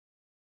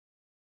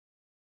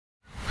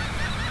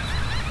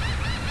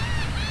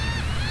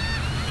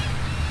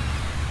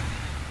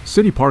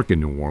City Park in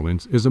New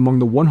Orleans is among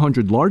the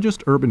 100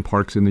 largest urban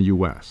parks in the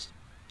U.S.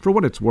 For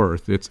what it's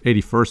worth, it's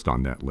 81st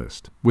on that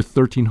list, with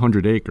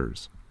 1,300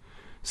 acres.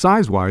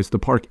 Size-wise, the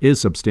park is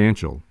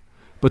substantial,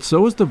 but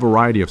so is the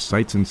variety of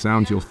sights and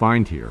sounds you'll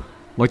find here,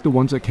 like the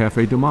ones at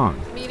Café du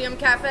Monde. Medium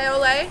cafe au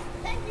lait.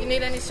 You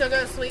need any sugar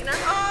or sweetener?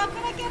 Can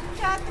I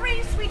get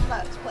 3 sweet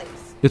loaves,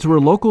 please? It's where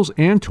locals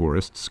and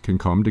tourists can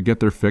come to get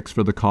their fix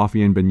for the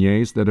coffee and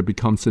beignets that have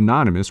become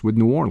synonymous with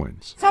New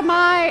Orleans. So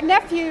my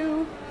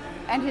nephew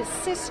and his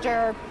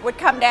sister would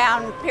come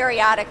down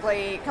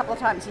periodically a couple of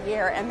times a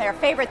year, and their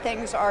favorite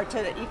things are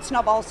to eat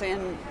snowballs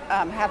and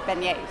have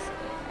beignets.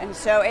 And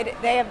so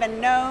they have been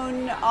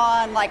known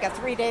on like a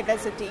 3-day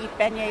visit to eat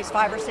beignets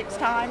 5 or 6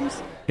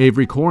 times.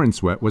 Avery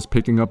Cornsweat was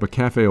picking up a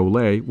cafe au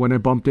lait when I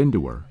bumped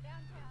into her.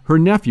 Her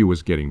nephew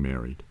was getting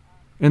married,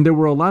 and there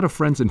were a lot of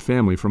friends and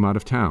family from out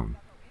of town.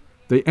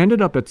 They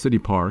ended up at City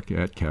Park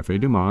at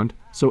Café du Monde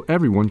so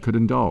everyone could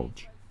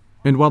indulge.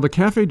 And while the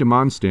Café du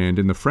Monde stand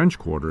in the French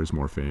Quarter is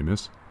more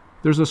famous,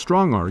 there's a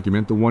strong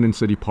argument the one in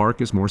City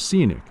Park is more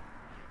scenic,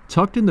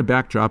 tucked in the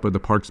backdrop of the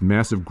park's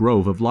massive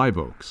grove of live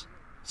oaks,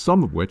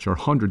 some of which are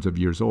hundreds of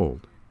years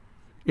old.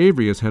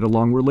 Avery has had a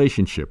long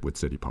relationship with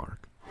City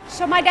Park.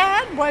 So my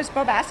dad was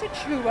Bo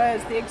Bassage, who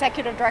was the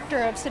executive director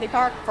of City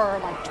Park for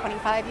like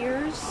 25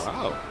 years.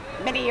 Wow.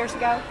 Many years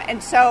ago.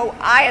 And so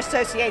I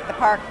associate the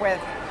park with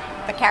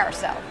the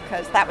carousel,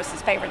 because that was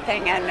his favorite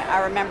thing. And I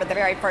remember the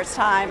very first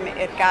time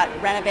it got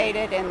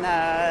renovated in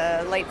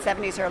the late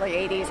 70s, early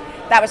 80s.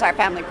 That was our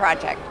family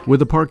project. With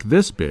a park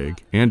this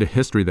big and a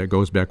history that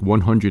goes back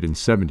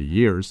 170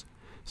 years,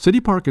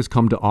 City Park has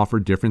come to offer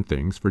different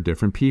things for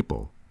different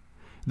people.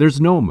 There's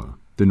NOMA,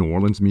 the New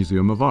Orleans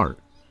Museum of Art.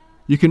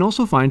 You can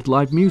also find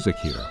live music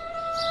here.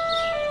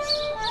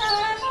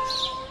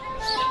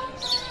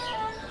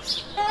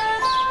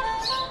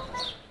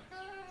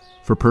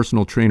 For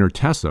personal trainer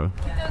Tessa,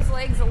 Keep those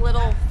legs a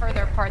little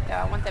further apart, though.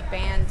 I want the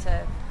band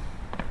to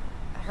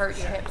hurt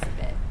your hips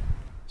a bit.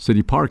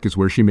 City Park is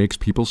where she makes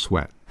people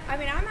sweat. I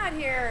mean, I'm out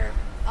here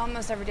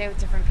almost every day with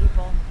different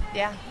people.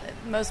 Yeah,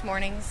 most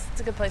mornings.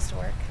 It's a good place to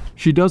work.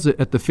 She does it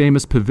at the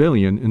famous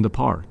pavilion in the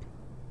park.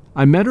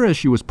 I met her as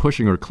she was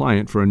pushing her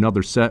client for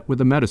another set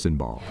with a medicine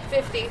ball.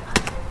 50.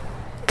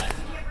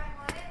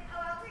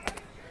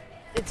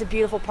 It's a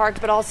beautiful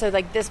park, but also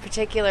like this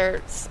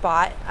particular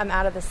spot, I'm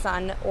out of the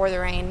sun or the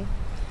rain,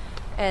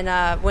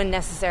 and when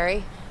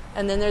necessary.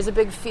 And then there's a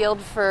big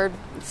field for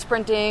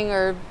sprinting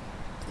or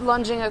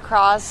lunging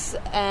across,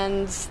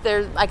 and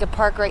there's like a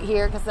park right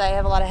here because I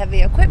have a lot of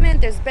heavy equipment.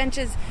 There's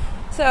benches.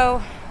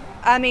 So,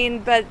 I mean,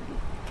 but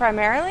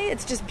primarily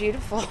it's just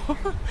beautiful.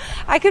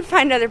 I could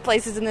find other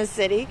places in this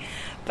city,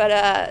 but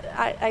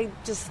I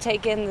just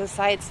take in the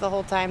sights the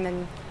whole time,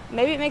 and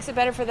maybe it makes it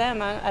better for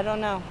them. I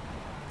don't know.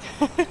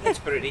 It's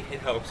pretty, it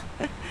helps.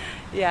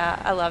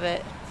 Yeah, I love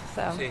it.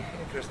 So. See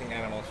interesting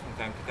animals from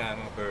time to time,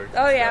 birds.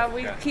 Oh yeah,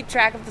 we keep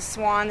track of the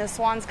swan. The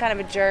swan's kind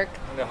of a jerk.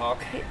 And the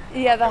hawk.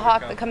 Yeah, the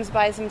hawk that comes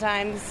by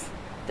sometimes.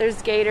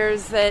 There's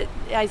gators that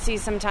I see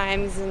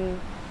sometimes,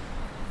 and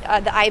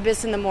the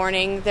ibis in the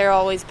morning. They're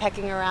always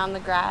pecking around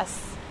the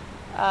grass.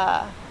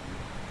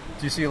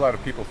 Do you see a lot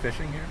of people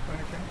fishing here by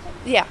any chance?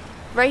 Yeah,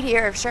 right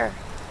here, sure.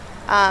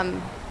 I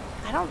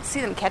don't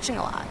see them catching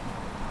a lot.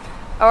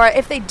 Or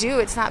if they do,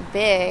 it's not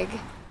big.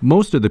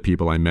 Most of the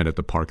people I met at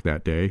the park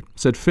that day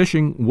said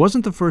fishing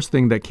wasn't the first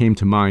thing that came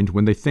to mind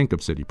when they think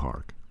of City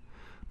Park.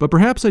 But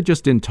perhaps I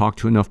just didn't talk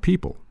to enough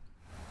people.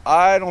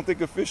 I don't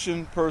think of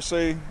fishing per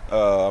se.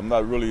 I'm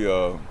not really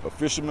a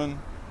fisherman.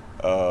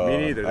 Me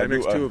neither. That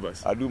makes two of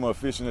us. I do my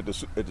fishing at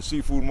the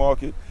seafood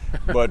market,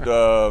 but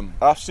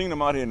I've seen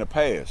them out here in the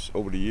past.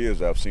 Over the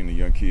years, I've seen the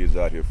young kids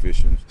out here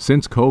fishing.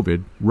 Since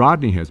COVID,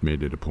 Rodney has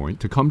made it a point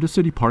to come to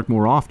City Park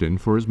more often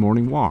for his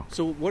morning walk.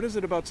 So what is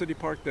it about City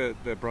Park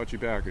that brought you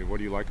back, and what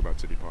do you like about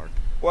City Park?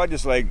 Well, I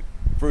just like,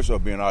 first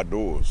off, being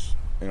outdoors.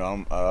 You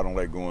know, I don't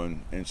like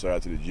going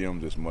inside to the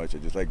gyms as much. I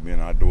just like being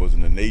outdoors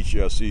in the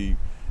nature. I see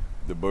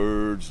the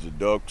birds, the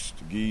ducks,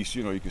 the geese.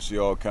 You know, you can see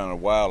all kind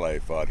of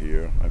wildlife out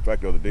here. In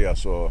fact, the other day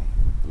last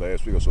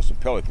week I saw some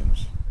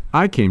pelicans.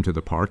 I came to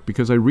the park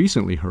because I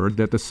recently heard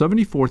that the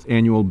 74th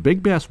annual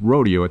Big Bass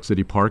Rodeo at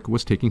City Park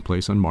was taking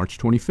place on March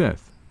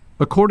 25th.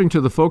 According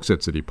to the folks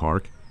at City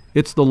Park,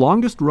 it's the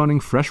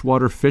longest-running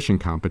freshwater fishing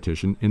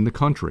competition in the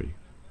country.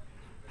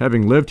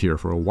 Having lived here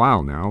for a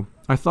while now,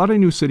 I thought I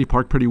knew City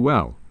Park pretty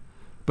well,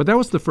 but that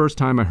was the first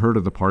time I heard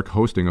of the park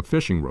hosting a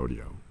fishing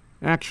rodeo.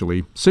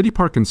 Actually, City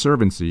Park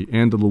Conservancy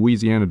and the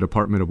Louisiana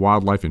Department of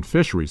Wildlife and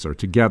Fisheries are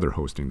together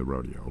hosting the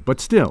rodeo. But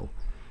still,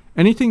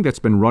 anything that's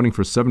been running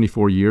for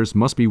 74 years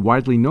must be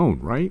widely known,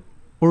 right?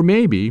 Or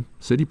maybe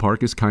City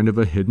Park is kind of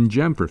a hidden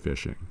gem for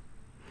fishing.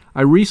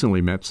 I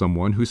recently met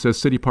someone who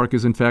says City Park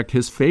is in fact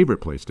his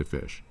favorite place to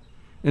fish,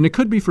 and it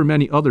could be for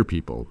many other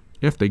people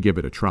if they give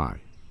it a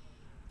try.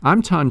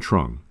 I'm Tan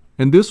Trung,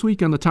 and this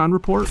week on the Tan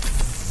Report,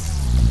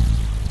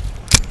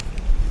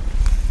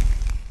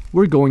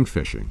 we're going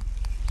fishing.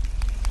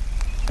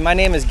 My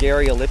name is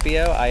Gary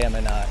Alipio. I am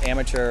an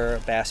amateur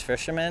bass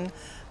fisherman.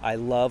 I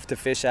love to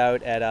fish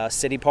out at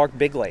City Park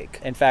Big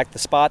Lake. In fact, the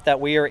spot that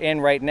we are in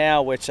right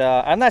now, which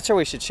I'm not sure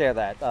we should share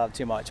that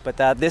too much, but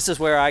this is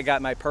where I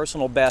got my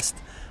personal best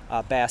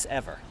bass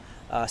ever.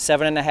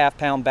 7.5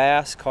 pound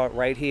bass caught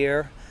right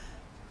here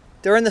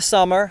during the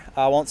summer.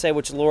 I won't say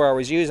which lure I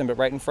was using, but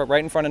right in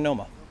front of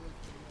Noma.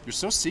 You're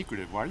so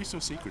secretive. Why are you so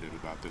secretive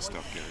about this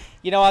stuff, Gary?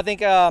 You know, I think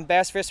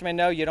bass fishermen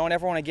know you don't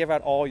ever want to give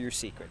out all your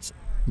secrets.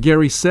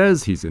 Gary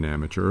says he's an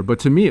amateur, but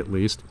to me at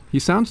least, he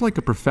sounds like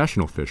a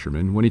professional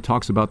fisherman when he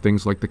talks about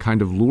things like the kind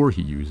of lure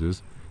he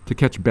uses to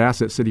catch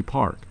bass at City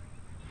Park.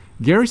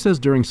 Gary says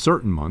during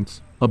certain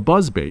months, a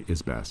buzzbait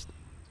is best.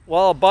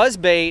 Well, a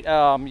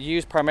buzzbait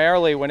used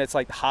primarily when it's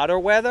like hotter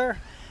weather,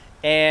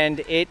 and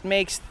it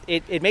makes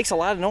a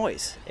lot of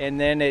noise, and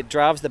then it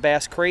drives the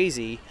bass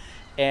crazy,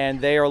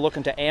 and they are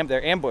looking to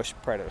they're ambush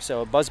predators.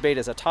 So a buzzbait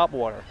is a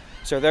topwater.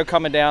 So they're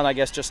coming down, I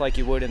guess, just like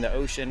you would in the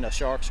ocean. The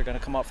sharks are going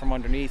to come up from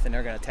underneath and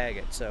they're going to tag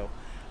it. So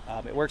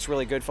it works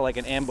really good for like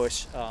an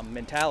ambush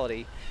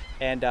mentality,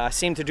 and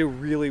seem to do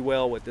really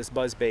well with this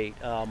buzzbait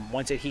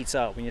once it heats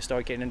up. When you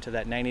start getting into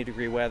that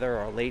 90-degree weather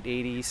or late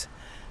 80s,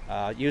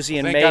 usually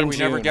in May and June. Thank God we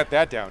never get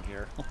that down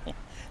here.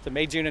 So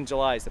May, June, and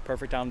July is the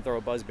perfect time to throw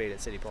a buzzbait at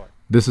City Park.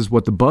 This is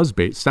what the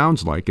buzzbait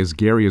sounds like as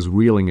Gary is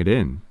reeling it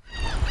in.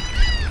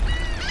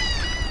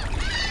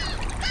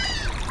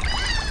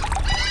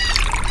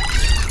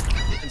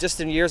 Just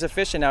in years of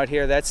fishing out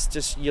here, that's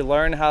just, you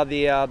learn how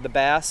the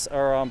bass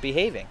are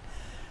behaving.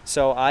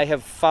 So I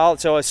have followed,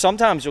 so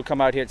sometimes you'll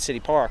come out here at City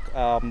Park.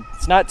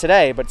 It's not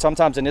today, but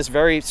sometimes in this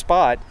very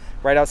spot,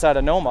 right outside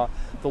of Noma,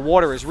 the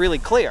water is really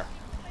clear.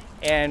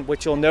 And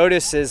what you'll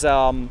notice is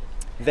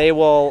they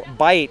will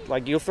bite,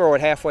 like you'll throw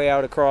it halfway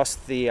out across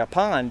the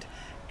pond,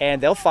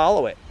 and they'll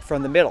follow it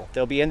from the middle.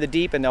 They'll be in the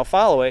deep and they'll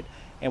follow it.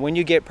 And when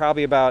you get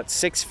probably about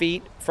 6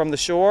 feet from the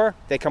shore,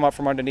 they come up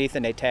from underneath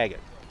and they tag it.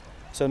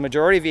 So the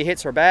majority of your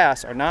hits for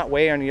bass are not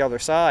way on the other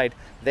side.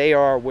 They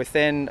are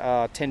within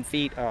 10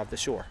 feet of the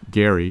shore.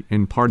 Gary,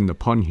 and pardon the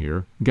pun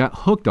here, got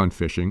hooked on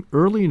fishing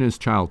early in his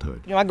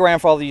childhood. You know, my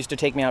grandfather used to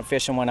take me out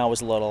fishing when I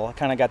was little. I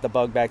kind of got the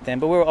bug back then,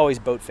 but we were always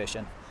boat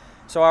fishing.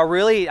 So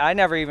I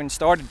never even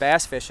started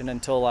bass fishing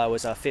until I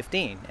was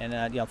 15,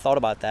 and thought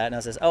about that, and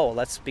I says, oh,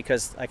 that's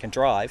because I can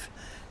drive.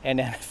 And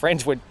then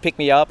friends would pick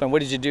me up, and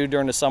what did you do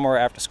during the summer or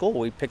after school?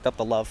 We picked up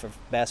the love for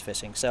bass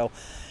fishing. So,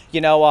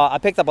 I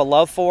picked up a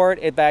love for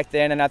it back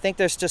then, and I think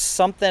there's just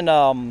something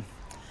kind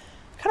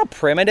of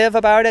primitive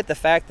about it. The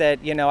fact that,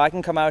 I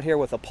can come out here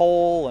with a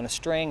pole and a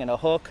string and a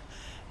hook,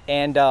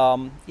 and,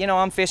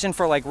 I'm fishing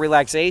for like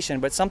relaxation,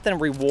 but something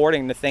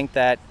rewarding to think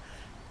that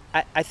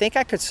I think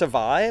I could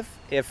survive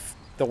if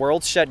the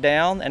world shut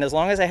down, and as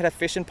long as I had a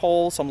fishing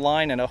pole, some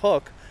line, and a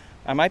hook,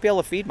 I might be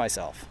able to feed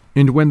myself.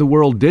 And when the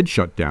world did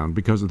shut down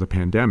because of the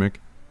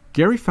pandemic,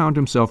 Gary found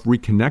himself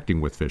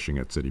reconnecting with fishing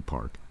at City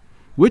Park,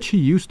 which he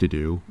used to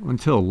do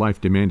until life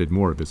demanded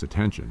more of his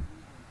attention.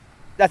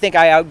 I think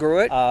I outgrew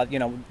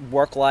it.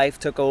 Work life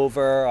took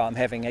over,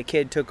 having a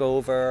kid took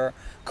over,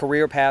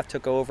 career path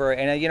took over,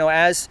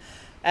 and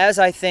as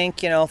I think,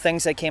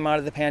 things that came out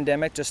of the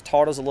pandemic just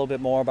taught us a little bit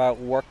more about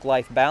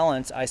work-life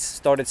balance, I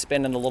started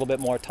spending a little bit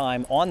more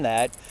time on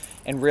that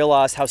and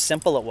realized how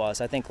simple it was.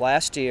 I think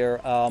last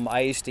year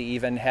I used to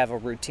even have a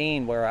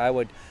routine where I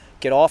would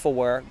get off of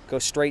work, go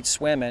straight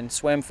swimming,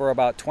 swim for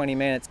about 20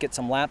 minutes, get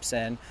some laps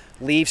in,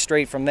 leave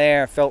straight from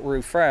there, felt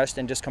refreshed,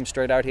 and just come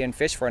straight out here and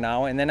fish for an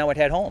hour, and then I would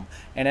head home.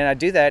 And then I'd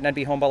do that, and I'd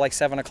be home by like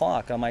 7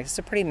 o'clock. I'm like, it's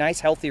a pretty nice,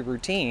 healthy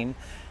routine.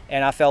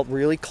 And I felt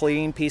really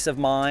clean, peace of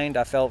mind.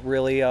 I felt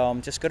really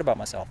just good about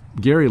myself.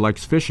 Gary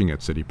likes fishing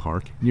at City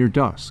Park near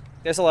dusk.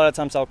 There's a lot of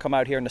times I'll come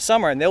out here in the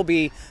summer, and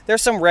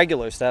there's some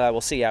regulars that I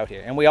will see out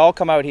here. And we all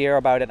come out here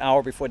about an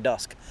hour before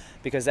dusk,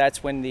 because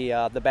that's when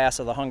the bass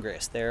are the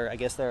hungriest. I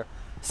guess they're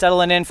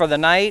settling in for the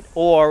night,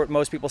 or what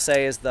most people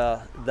say is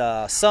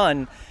the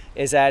sun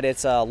is at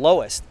its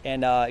lowest.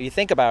 And you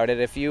think about it,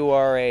 if you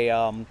are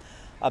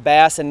a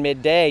bass in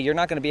midday, you're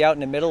not going to be out in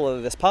the middle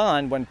of this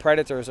pond when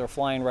predators are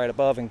flying right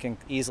above and can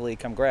easily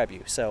come grab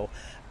you. So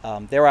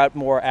they're out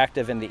more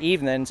active in the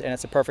evenings, and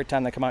it's a perfect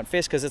time to come out and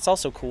fish because it's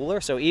also cooler.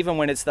 So even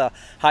when it's the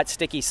hot,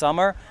 sticky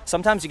summer,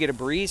 sometimes you get a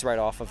breeze right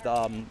off of the,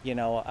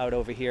 out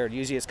over here.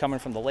 Usually it's coming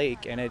from the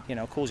lake, and it,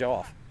 cools you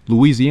off.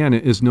 Louisiana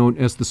is known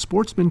as the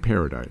sportsman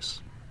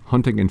paradise.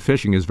 Hunting and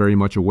fishing is very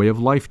much a way of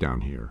life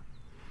down here.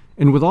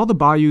 And with all the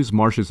bayous,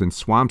 marshes, and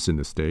swamps in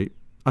the state,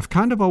 I've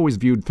kind of always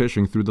viewed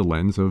fishing through the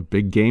lens of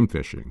big game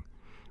fishing,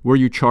 where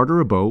you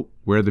charter a boat,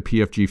 wear the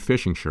PFG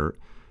fishing shirt,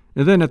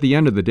 and then at the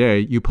end of the day,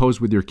 you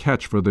pose with your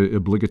catch for the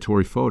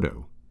obligatory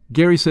photo.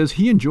 Gary says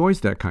he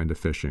enjoys that kind of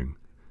fishing,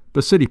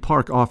 but City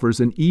Park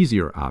offers an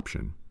easier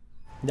option.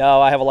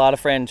 No, I have a lot of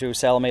friends who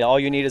tell me, all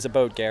you need is a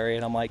boat, Gary.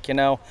 And I'm like,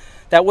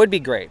 That would be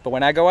great. But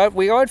when I go out,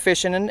 we go out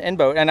fishing and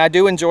boat, and I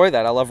do enjoy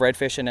that. I love red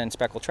fishing and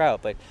speckled trout.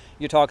 But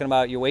you're talking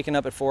about you're waking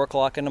up at 4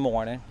 o'clock in the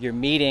morning. You're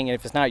meeting,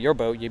 if it's not your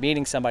boat, you're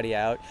meeting somebody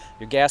out.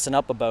 You're gassing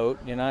up a boat.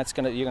 You know,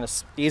 you're gonna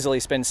easily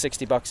spend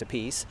 $60 a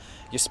piece.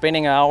 You're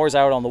spending hours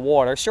out on the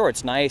water. Sure,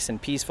 it's nice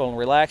and peaceful and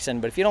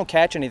relaxing, but if you don't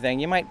catch anything,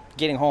 you might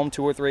getting home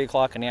 2 or 3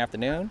 o'clock in the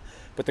afternoon.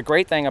 But the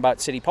great thing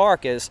about City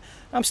Park is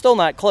I'm still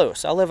not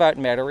close. I live out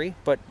in Metairie,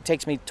 but it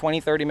takes me 20,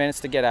 30 minutes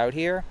to get out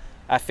here.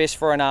 I fish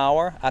for an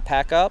hour, I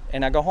pack up,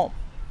 and I go home.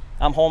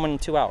 I'm home in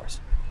 2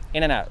 hours,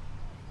 in and out.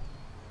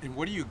 And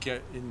what do you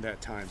get in that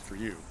time for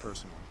you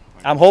personally?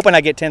 I'm hoping I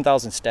get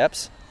 10,000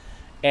 steps,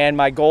 and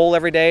my goal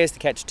every day is to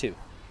catch 2.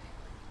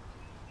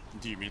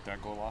 Do you meet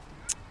that goal often?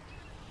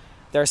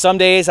 There are some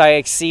days I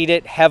exceed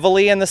it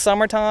heavily in the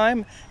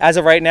summertime. As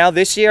of right now,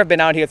 this year, I've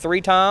been out here 3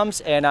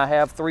 times, and I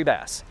have 3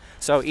 bass.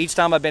 So each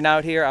time I've been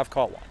out here, I've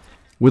caught 1.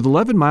 With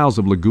 11 miles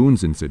of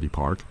lagoons in City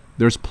Park,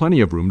 there's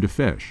plenty of room to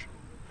fish.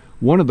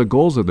 One of the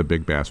goals of the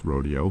Big Bass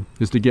Rodeo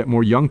is to get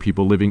more young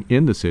people living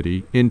in the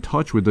city in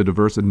touch with the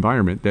diverse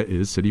environment that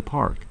is City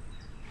Park.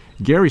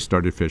 Gary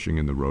started fishing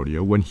in the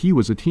rodeo when he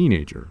was a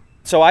teenager.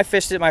 So I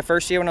fished it my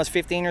first year when I was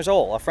 15 years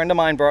old. A friend of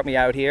mine brought me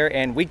out here,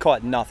 and we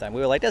caught nothing.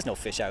 We were like, there's no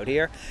fish out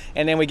here.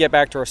 And then we get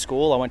back to our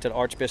school. I went to the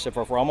Archbishop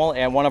of Rummel,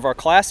 and one of our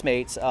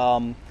classmates,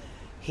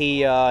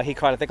 he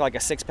caught, I think, like a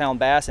 6-pound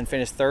bass and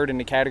finished 3rd in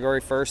the category,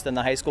 1st in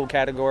the high school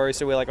category.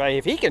 So we're like, well,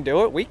 if he can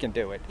do it, we can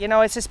do it. You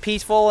know, it's just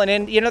peaceful. And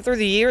then, you know, through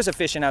the years of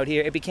fishing out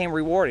here, it became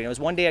rewarding. It was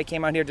one day I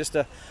came out here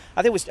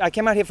I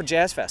came out here for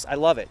Jazz Fest. I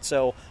love it.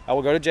 So I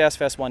will go to Jazz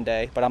Fest one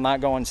day, but I'm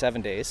not going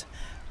 7 days.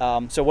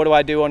 So what do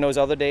I do on those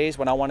other days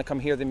when I want to come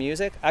hear the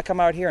music? I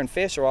come out here and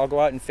fish, or I'll go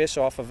out and fish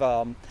off of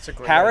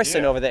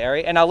Harrison over the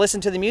area, and I'll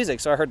listen to the music.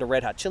 So I heard the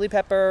Red Hot Chili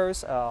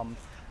Peppers.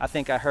 I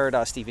think I heard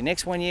Stevie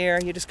Nicks one year.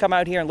 You just come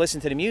out here and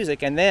listen to the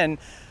music, and then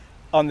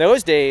on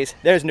those days,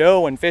 there's no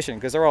one fishing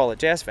because they're all at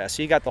Jazz Fest,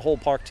 so you got the whole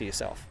park to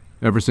yourself.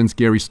 Ever since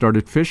Gary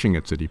started fishing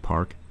at City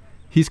Park,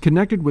 he's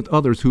connected with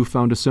others who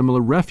found a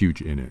similar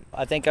refuge in it.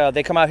 I think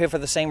they come out here for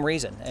the same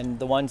reason, and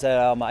the ones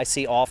that I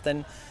see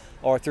often,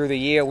 or through the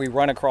year, we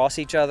run across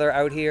each other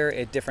out here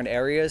at different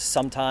areas,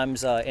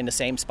 sometimes in the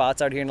same spots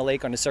out here in the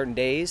lake on certain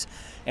days,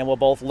 and we'll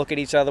both look at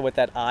each other with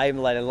that eye,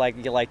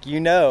 like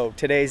you know,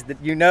 today's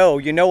you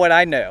know what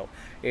I know.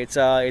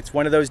 It's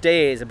one of those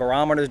days. The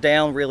barometer's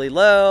down really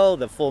low.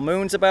 The full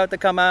moon's about to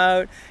come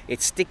out.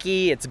 It's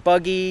sticky. It's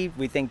buggy.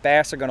 We think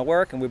bass are going to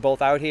work, and we're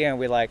both out here, and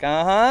we're like,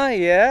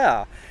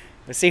 yeah.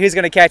 Let's see who's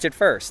going to catch it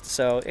first.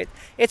 So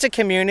it's a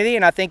community,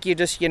 and I think you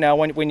just, you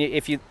know,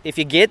 if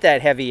you get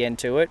that heavy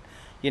into it,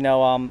 you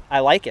know, I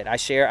like it. I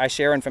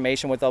share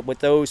information with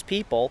those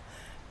people,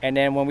 and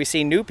then when we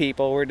see new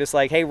people, we're just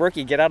like, hey,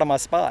 rookie, get out of my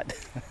spot.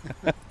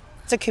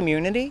 It's a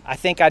community. I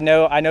think I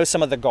know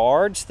some of the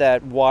guards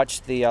that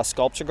watch the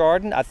sculpture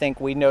garden. I think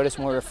we notice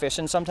when we were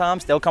fishing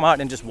sometimes, they'll come out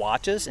and just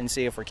watch us and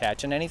see if we're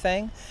catching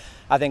anything.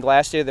 I think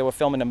last year they were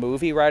filming a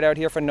movie right out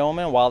here for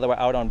Noman while they were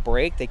out on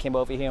break. They came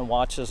over here and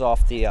watched us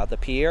off the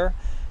pier.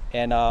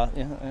 And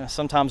you know,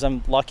 sometimes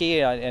I'm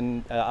lucky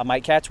and I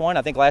might catch one.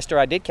 I think last year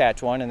I did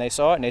catch one, and they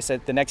saw it, and they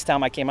said the next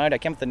time I came out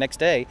the next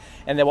day,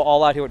 and they were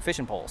all out here with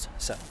fishing poles.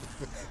 So,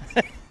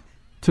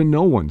 To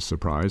no one's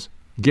surprise,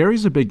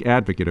 Gary's a big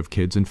advocate of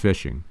kids and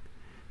fishing.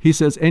 He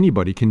says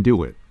anybody can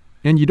do it,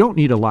 and you don't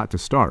need a lot to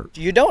start.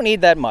 You don't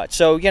need that much.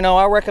 So, you know,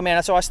 I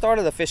recommend. So I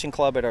started a fishing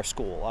club at our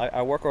school.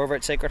 I work over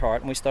at Sacred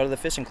Heart, and we started the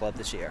fishing club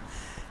this year.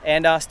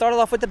 And started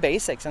off with the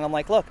basics, and I'm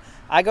like, look,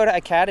 I go to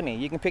Academy.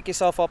 You can pick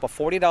yourself up a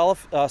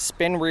 $40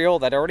 spin reel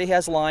that already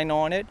has line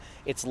on it.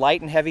 It's light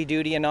and heavy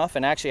duty enough,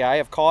 and actually I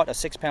have caught a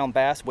 6-pound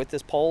bass with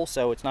this pole,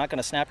 so it's not going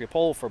to snap your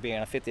pole for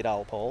being a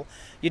 $50 pole.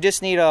 You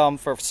just need,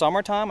 for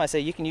summertime, I say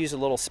you can use a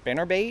little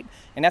spinner bait,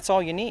 and that's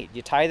all you need.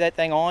 You tie that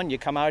thing on, you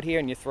come out here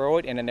and you throw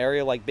it in an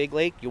area like Big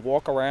Lake, you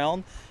walk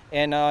around,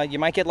 and you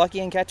might get lucky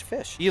and catch a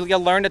fish.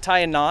 You'll learn to tie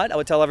a knot. I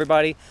would tell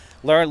everybody,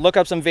 look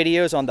up some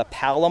videos on the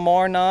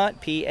Palomar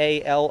knot,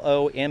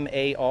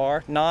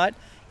 Palomar knot.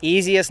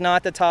 Easiest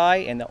knot to tie,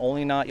 and the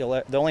only knot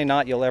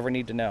you'll ever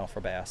need to know for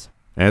bass.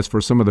 As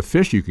for some of the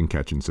fish you can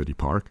catch in City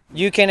Park,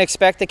 you can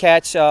expect to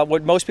catch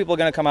what most people are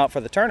going to come out for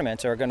the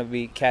tournaments are going to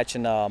be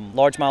catching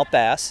largemouth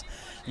bass.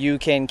 You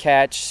can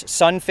catch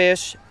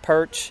sunfish,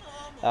 perch,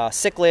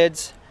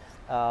 cichlids.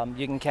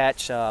 You can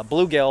catch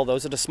bluegill.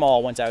 Those are the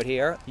small ones out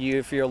here.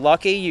 If you're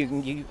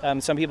lucky,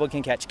 some people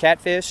can catch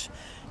catfish.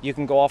 You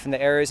can go off in the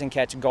areas and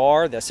catch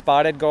gar, the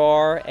spotted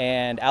gar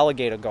and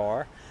alligator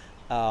gar.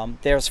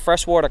 There's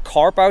freshwater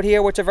carp out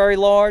here, which are very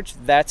large.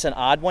 That's an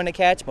odd one to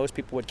catch. Most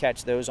people would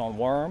catch those on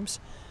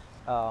worms.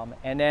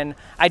 And then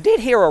I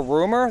did hear a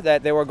rumor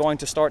that they were going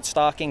to start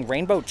stocking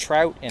rainbow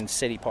trout in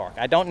City Park.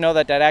 I don't know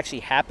that actually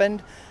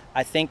happened.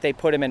 I think they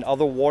put them in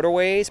other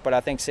waterways, but I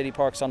think City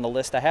Park's on the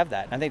list to have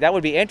that. I think that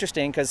would be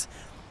interesting because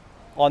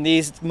on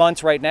these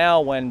months right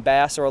now when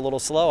bass are a little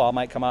slow, I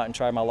might come out and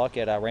try my luck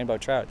at rainbow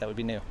trout. That would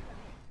be new.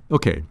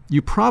 Okay,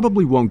 you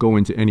probably won't go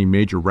into any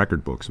major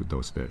record books with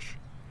those fish.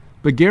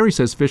 But Gary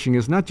says fishing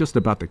is not just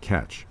about the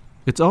catch.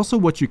 It's also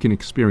what you can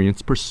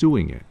experience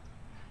pursuing it.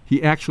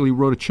 He actually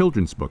wrote a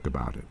children's book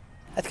about it.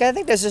 I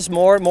think there's just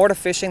more to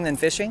fishing than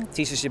fishing. It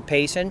teaches you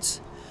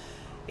patience.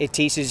 It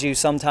teaches you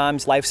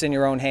sometimes life's in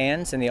your own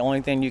hands, and the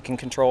only thing you can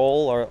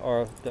control,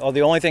 or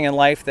the only thing in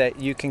life that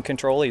you can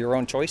control, are your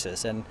own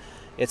choices. And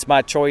it's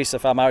my choice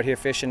if I'm out here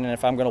fishing and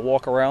if I'm going to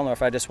walk around, or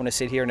if I just want to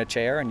sit here in a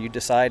chair, and you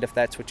decide if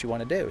that's what you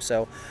want to do.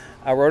 So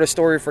I wrote a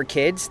story for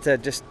kids to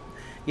just,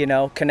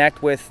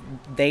 connect with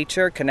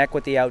nature, connect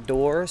with the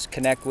outdoors,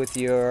 connect with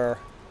your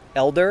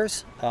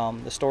elders.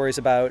 The story's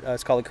about,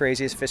 it's called The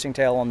Craziest Fishing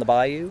Tale on the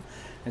Bayou.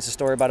 It's a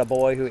story about a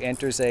boy who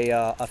enters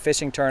a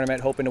fishing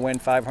tournament hoping to win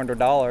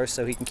 $500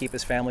 so he can keep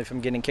his family from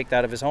getting kicked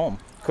out of his home.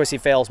 Of course, he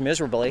fails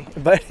miserably,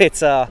 but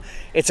it's a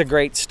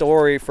great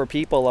story for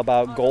people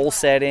about goal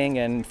setting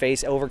and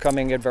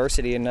overcoming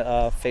adversity in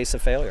the face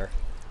of failure.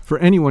 For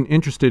anyone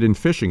interested in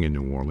fishing in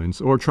New Orleans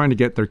or trying to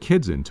get their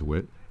kids into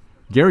it,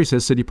 Gary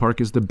says City Park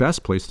is the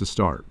best place to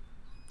start.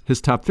 His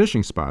top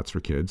fishing spots for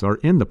kids are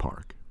in the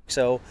park.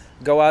 So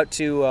go out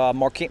to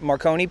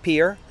Marconi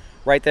Pier,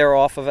 right there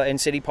off of in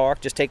City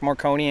Park. Just take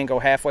Marconi and go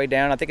halfway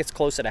down. I think it's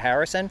closer to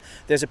Harrison.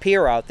 There's a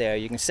pier out there.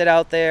 You can sit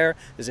out there.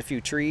 There's a few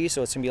trees,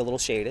 so it's gonna be a little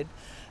shaded.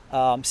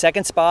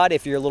 Second spot,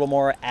 if you're a little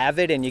more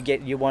avid and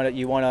you want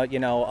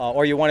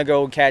to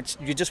go catch,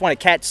 you just want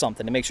to catch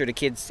something to make sure the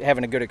kids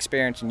having a good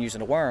experience and using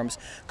the worms,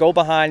 go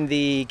behind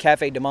the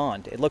Café du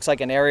Monde. It looks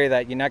like an area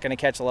that you're not going to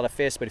catch a lot of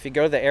fish, but if you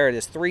go to the area,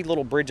 there's 3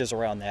 little bridges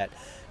around that.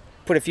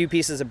 Put a few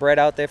pieces of bread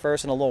out there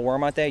first and a little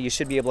worm out there, you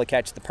should be able to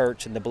catch the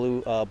perch and the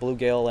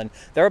bluegill, and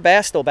there are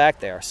bass still back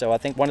there. So I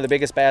think one of the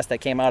biggest bass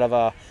that came out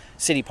of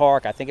City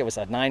Park, I think it was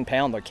a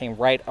 9-pounder, came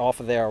right off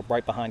of there,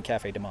 right behind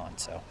Café du Monde.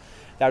 So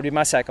that would be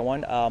my second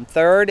one.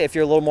 Third, if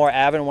you're a little more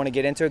avid and want to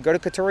get into it, go to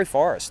Couturier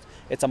Forest.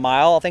 It's a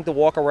mile, I think, to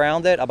walk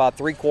around it. About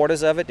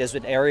 3/4 of it is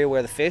an area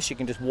where the fish, you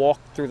can just walk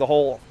through the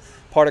whole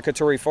part of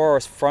Couturier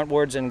Forest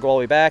frontwards and go all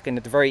the way back, and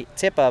at the very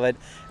tip of it,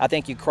 I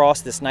think you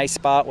cross this nice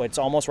spot where it's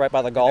almost right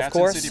by the golf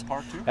course. That's in City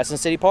Park too? That's in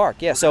City Park,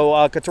 yeah.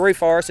 So Couturier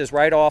Forest is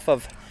right off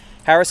of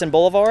Harrison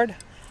Boulevard.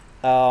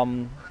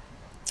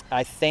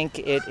 I think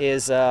it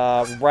is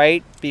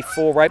right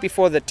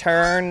before the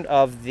turn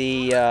of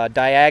the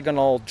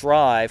diagonal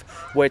drive,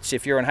 which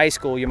if you're in high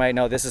school, you might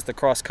know this is the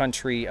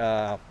cross-country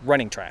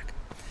running track.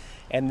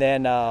 And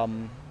then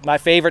my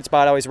favorite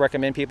spot I always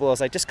recommend people is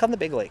just come to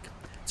Big Lake.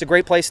 It's a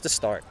great place to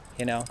start,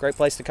 great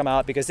place to come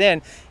out, because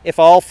then if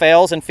all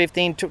fails in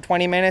 15 to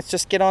 20 minutes,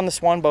 just get on the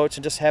swan boats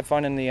and just have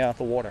fun in the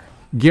water.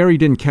 Gary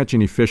didn't catch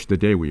any fish the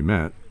day we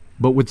met,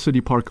 but with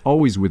City Park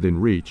always within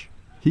reach,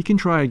 he can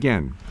try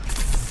again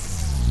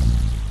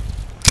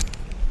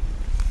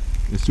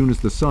as soon as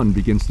the sun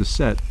begins to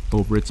set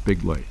over its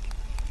big lake.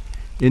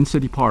 In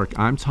City Park,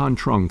 I'm Tan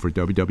Trung for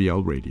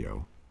WWL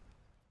Radio.